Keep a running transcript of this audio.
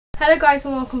Hello guys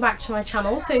and welcome back to my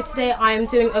channel. So today I am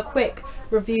doing a quick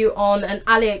review on an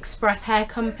AliExpress hair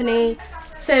company.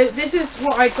 So this is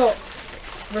what I got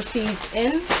received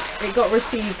in. It got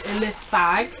received in this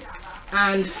bag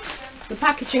and the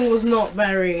packaging was not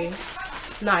very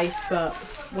nice, but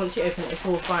once you open it it's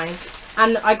all fine.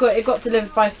 And it got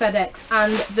delivered by FedEx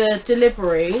and the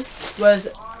delivery was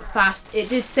fast. It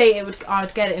did say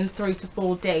I'd get it in 3 to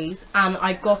 4 days and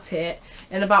I got it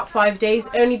in about 5 days,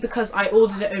 only because I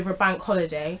ordered it over a bank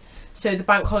holiday. So the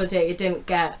bank holiday, it didn't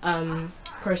get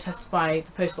processed by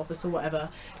the post office or whatever,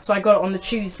 so I got it on the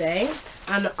Tuesday,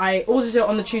 and I ordered it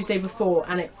on the Tuesday before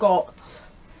and it got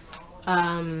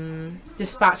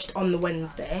dispatched on the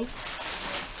Wednesday.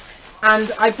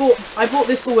 And I bought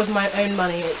this all with my own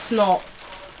money. It's not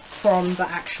from the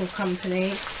actual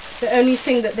company. The only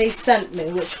thing that they sent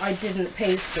me, which I didn't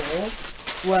pay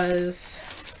for, was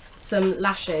some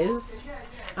lashes.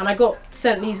 And I got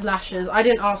sent these lashes. I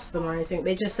didn't ask them or anything.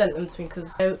 They just sent them to me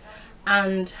because.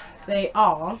 And they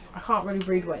are, I can't really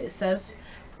read what it says,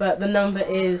 but the number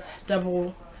is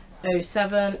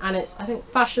 007, and it's, I think,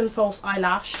 Fashion False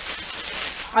Eyelash.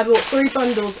 I bought 3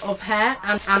 bundles of hair,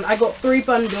 and I got 3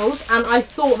 bundles, and I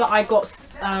thought that I got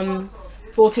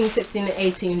 14, 16 and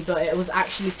 18, but it was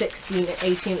actually 16,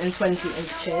 18 and 20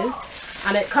 inches.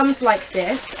 And it comes like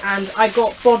this, and I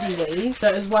got body weave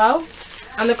as well.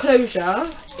 And the closure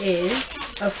is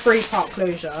a 3-part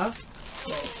closure.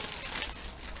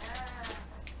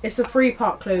 It's a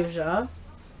 3-part closure.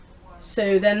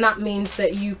 So then that means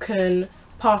that you can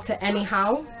part it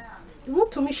anyhow.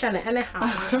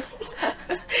 Anyhow.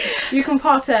 You can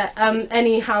part it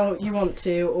anyhow you want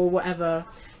to, or whatever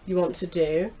you want to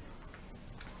do.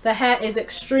 The hair is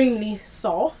extremely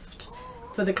soft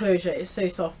for the closure. It's so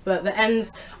soft, but the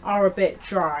ends are a bit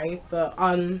dry. But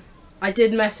I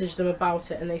did message them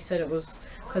about it and they said it was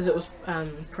because it was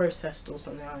processed or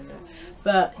something, I don't know.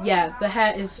 But yeah, the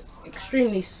hair is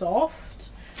extremely soft.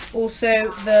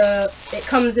 Also, it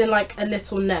comes in like a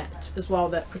little net as well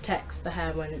that protects the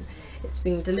hair when it's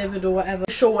being delivered or whatever. I'm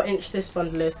not sure what inch this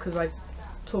bundle is because I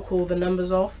took all the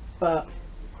numbers off, but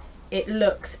it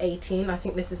looks 18. I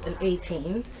think this is an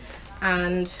 18,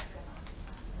 and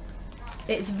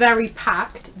it's very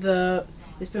packed.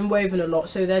 It's been woven a lot,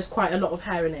 so there's quite a lot of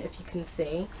hair in it, if you can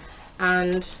see.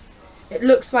 And it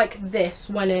looks like this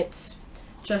when it's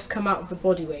just come out of the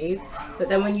body wave, but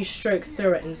then when you stroke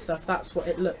through it and stuff, that's what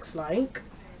it looks like.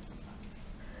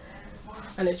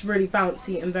 And it's really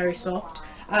bouncy and very soft.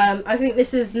 I think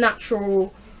this is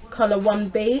natural colour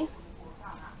 1B.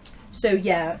 So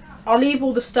yeah, I'll leave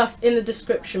all the stuff in the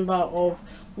description bar of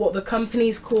what the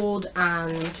company's called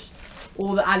and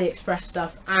all the AliExpress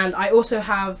stuff. And I also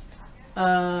have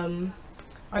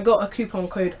I got a coupon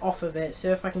code off of it,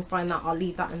 so if I can find that, I'll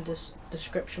leave that in the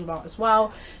description bar as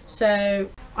well. So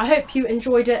I hope you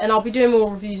enjoyed it, and I'll be doing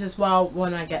more reviews as well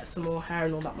when I get some more hair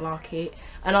and all that malarkey.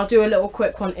 And I'll do a little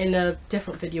quick one in a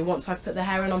different video once I put the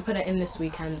hair in. I'll put it in this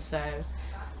weekend. So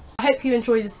I hope you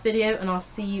enjoyed this video, and I'll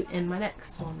see you in my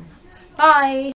next one. Bye!